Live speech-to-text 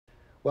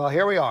Well,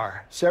 here we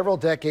are, several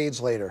decades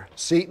later.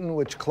 Seton,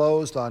 which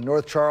closed on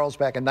North Charles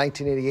back in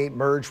 1988,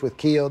 merged with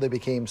Keough. They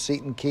became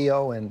Seton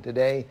Keough, and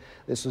today,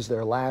 this is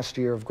their last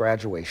year of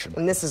graduation.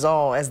 And this is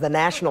all as the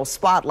national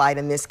spotlight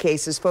in this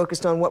case is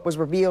focused on what was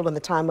revealed in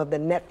the time of the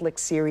Netflix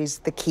series,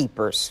 The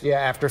Keepers. Yeah,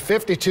 after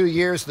 52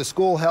 years, the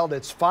school held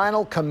its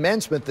final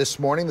commencement this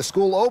morning. The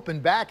school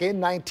opened back in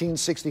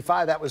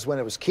 1965. That was when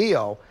it was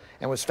Keough,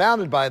 and was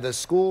founded by the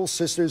School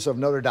Sisters of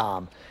Notre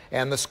Dame.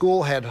 And the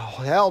school had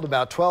held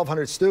about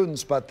 1,200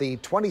 students, but the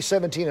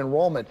 2017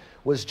 enrollment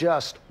was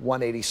just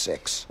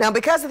 186. Now,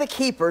 because of The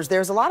Keepers,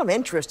 there's a lot of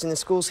interest in the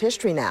school's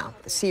history now.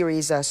 The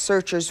series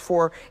searches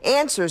for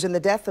answers in the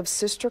death of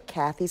Sister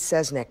Kathy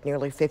Sesnick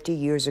nearly 50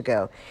 years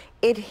ago.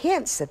 It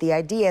hints at the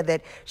idea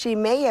that she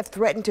may have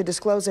threatened to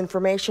disclose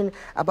information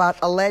about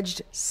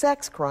alleged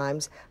sex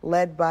crimes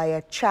led by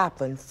a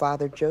chaplain,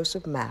 Father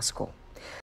Joseph Maskell.